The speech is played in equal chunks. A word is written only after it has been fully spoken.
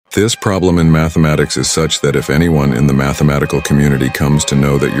This problem in mathematics is such that if anyone in the mathematical community comes to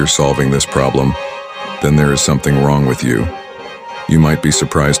know that you're solving this problem, then there is something wrong with you. You might be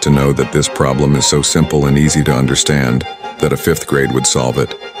surprised to know that this problem is so simple and easy to understand that a 5th grade would solve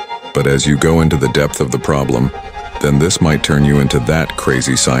it. But as you go into the depth of the problem, then this might turn you into that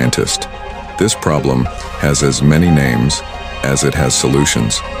crazy scientist. This problem has as many names as it has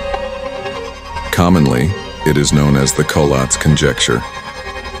solutions. Commonly, it is known as the collatz conjecture.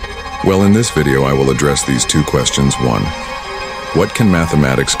 Well, in this video I will address these two questions. 1. What can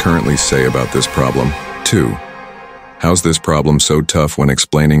mathematics currently say about this problem? 2. How's this problem so tough when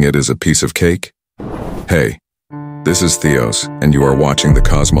explaining it is a piece of cake? Hey, this is Theos, and you are watching the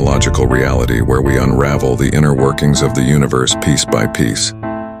cosmological reality where we unravel the inner workings of the universe piece by piece.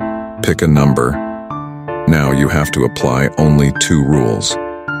 Pick a number. Now you have to apply only 2 rules.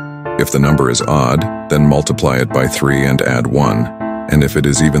 If the number is odd, then multiply it by 3 and add 1. And if it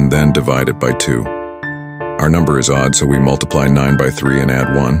is even, then divide it by 2. Our number is odd, so we multiply 9 by 3 and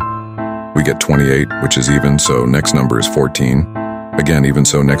add 1. We get 28, which is even, so next number is 14. Again, even,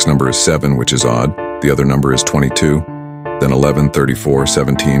 so next number is 7, which is odd. The other number is 22. Then 11, 34,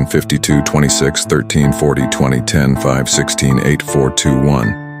 17, 52, 26, 13, 40, 20, 10, 5, 16, 8, 4, 2,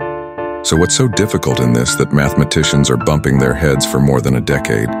 1. So what's so difficult in this that mathematicians are bumping their heads for more than a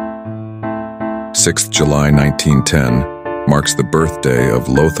decade? 6th July 1910 marks the birthday of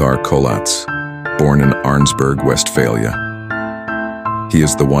Lothar Collatz, born in Arnsberg, Westphalia. He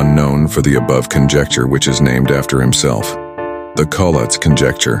is the one known for the above conjecture, which is named after himself, the collatz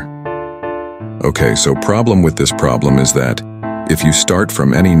conjecture. Okay, so problem with this problem is that if you start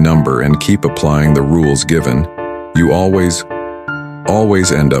from any number and keep applying the rules given, you always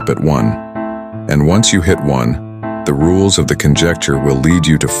end up at 1. And once you hit 1, the rules of the conjecture will lead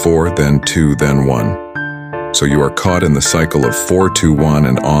you to 4, then 2, then 1. So you are caught in the cycle of 4, 2, 1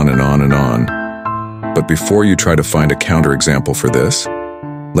 and on and on and on. But before you try to find a counterexample for this,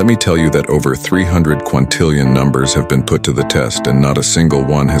 let me tell you that over 300 quintillion numbers have been put to the test and not a single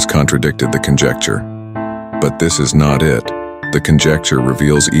one has contradicted the conjecture. But this is not it. The conjecture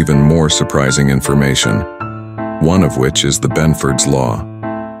reveals even more surprising information, one of which is the Benford's law.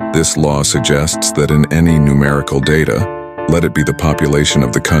 This law suggests that in any numerical data, let it be the population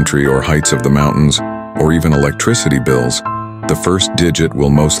of the country or heights of the mountains, or even electricity bills, the first digit will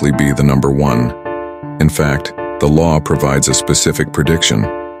mostly be the number 1. In fact, the law provides a specific prediction.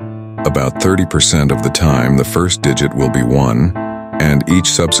 About 30% of the time, the first digit will be 1, and each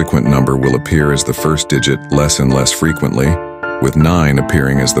subsequent number will appear as the first digit less and less frequently, with 9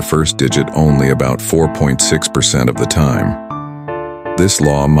 appearing as the first digit only about 4.6% of the time. This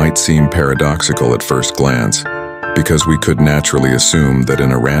law might seem paradoxical at first glance, because we could naturally assume that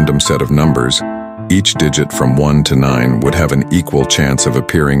in a random set of numbers, each digit from 1 to 9 would have an equal chance of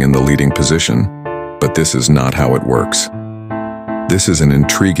appearing in the leading position, but this is not how it works. This is an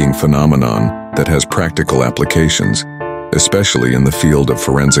intriguing phenomenon that has practical applications, especially in the field of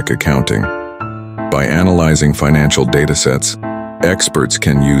forensic accounting. By analyzing financial datasets, experts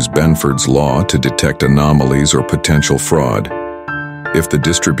can use Benford's law to detect anomalies or potential fraud. If the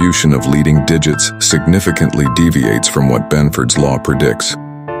distribution of leading digits significantly deviates from what Benford's law predicts,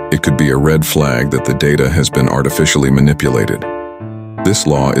 it could be a red flag that the data has been artificially manipulated. This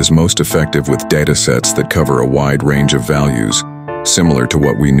law is most effective with datasets that cover a wide range of values, similar to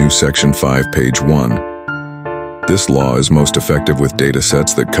what we knew Section 5, page 1. This law is most effective with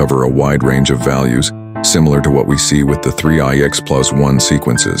datasets that cover a wide range of values, similar to what we see with the 3ix plus 1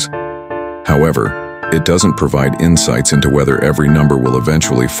 sequences. However, it doesn't provide insights into whether every number will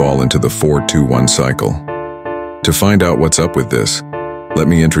eventually fall into the 4-2-1 cycle. To find out what's up with this, let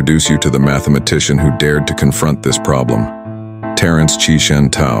me introduce you to the mathematician who dared to confront this problem, Terence Chi-Shen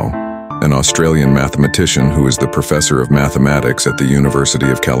Tao, an Australian mathematician who is the professor of mathematics at the University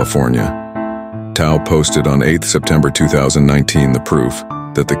of California. Tao posted on 8 September 2019 the proof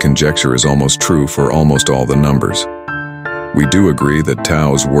that the conjecture is almost true for almost all the numbers. We do agree that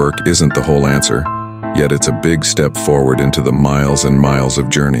Tao's work isn't the whole answer, yet it's a big step forward into the miles and miles of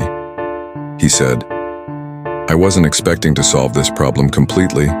journey. He said, "I wasn't expecting to solve this problem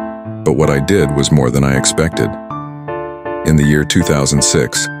completely, but what I did was more than I expected." In the year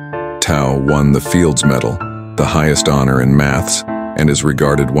 2006, Tao won the Fields Medal, the highest honor in maths, and is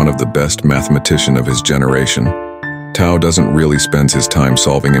regarded one of the best mathematicians of his generation. Tao doesn't really spend his time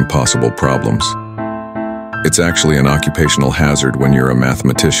solving impossible problems. "It's actually an occupational hazard when you're a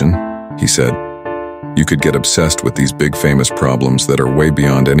mathematician," he said. "You could get obsessed with these big famous problems that are way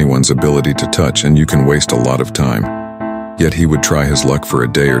beyond anyone's ability to touch, and you can waste a lot of time." Yet he would try his luck for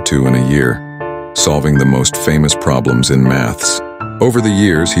a day or two in a year, solving the most famous problems in maths, Over the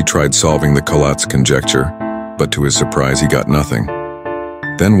years, he tried solving the collatz conjecture, but to his surprise, he got nothing.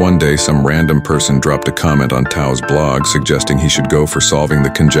 Then one day, some random person dropped a comment on Tao's blog suggesting he should go for solving the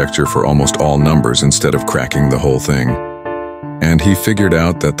conjecture for almost all numbers instead of cracking the whole thing. And he figured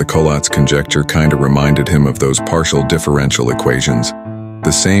out that the collatz conjecture kinda reminded him of those partial differential equations,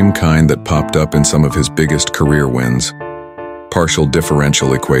 the same kind that popped up in some of his biggest career wins. Partial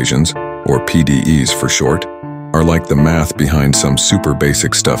differential equations, or PDEs for short, are like the math behind some super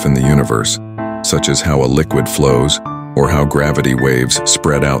basic stuff in the universe, such as how a liquid flows or how gravity waves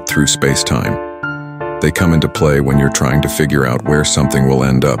spread out through space-time. They come into play when you're trying to figure out where something will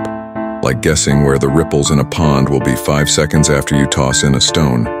end up, like guessing where the ripples in a pond will be 5 seconds after you toss in a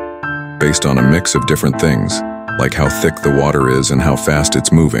stone, based on a mix of different things, like how thick the water is and how fast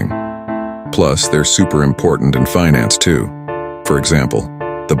it's moving. Plus, they're super important in finance too. For example,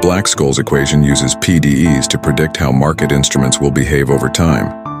 the Black-Scholes equation uses PDEs to predict how market instruments will behave over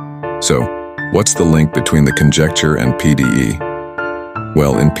time. So, what's the link between the conjecture and PDE?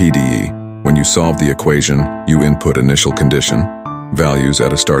 Well, in PDE, when you solve the equation, you input initial condition, values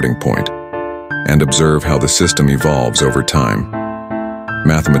at a starting point, and observe how the system evolves over time.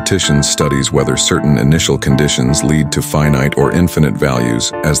 Mathematicians studies whether certain initial conditions lead to finite or infinite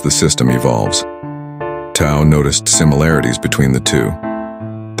values as the system evolves. Tao noticed similarities between the two.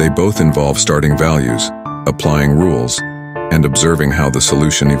 They both involve starting values, applying rules, and observing how the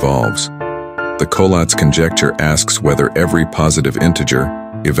solution evolves. The collatz conjecture asks whether every positive integer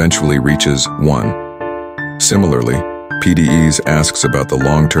eventually reaches 1. Similarly, PDEs asks about the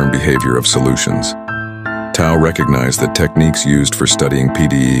long-term behavior of solutions. Tao recognized that techniques used for studying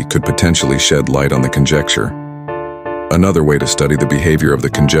PDE could potentially shed light on the conjecture. Another way to study the behavior of the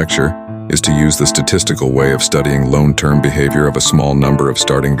conjecture is to use the statistical way of studying long-term behavior of a small number of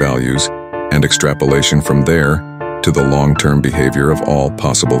starting values and extrapolation from there to the long-term behavior of all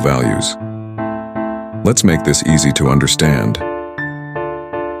possible values. Let's make this easy to understand.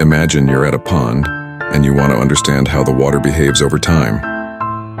 Imagine you're at a pond and you want to understand how the water behaves over time.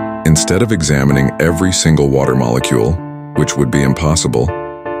 Instead of examining every single water molecule, which would be impossible,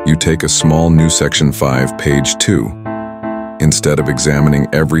 you take a small new section 5, page 2. Instead of examining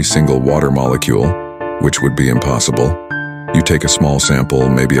every single water molecule, which would be impossible, you take a small sample,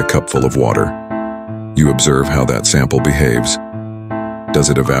 maybe a cupful of water. You observe how that sample behaves.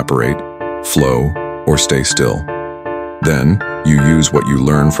 Does it evaporate, flow, or stay still? Then, you use what you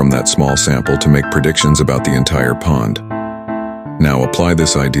learn from that small sample to make predictions about the entire pond. Now apply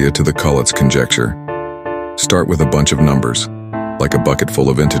this idea to the collatz conjecture. Start with a bunch of numbers, like a bucket full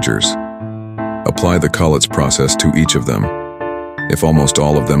of integers. Apply the collatz process to each of them. If almost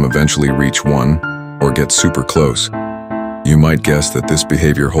all of them eventually reach 1, or get super close, you might guess that this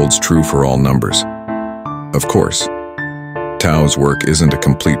behavior holds true for all numbers. Of course, Tao's work isn't a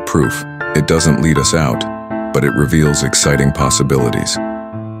complete proof. It doesn't lead us out, but it reveals exciting possibilities.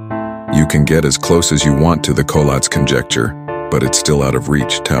 You can get as close as you want to the collatz conjecture, but it's still out of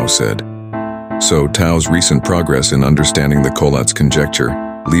reach, Tao said. So Tao's recent progress in understanding the collatz conjecture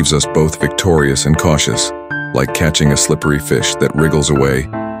leaves us both victorious and cautious, like catching a slippery fish that wriggles away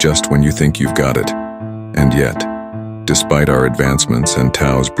just when you think you've got it. And yet, despite our advancements and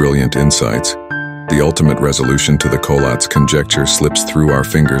Tao's brilliant insights, the ultimate resolution to the collatz conjecture slips through our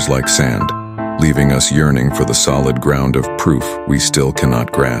fingers like sand, leaving us yearning for the solid ground of proof we still cannot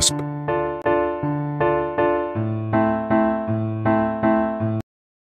grasp.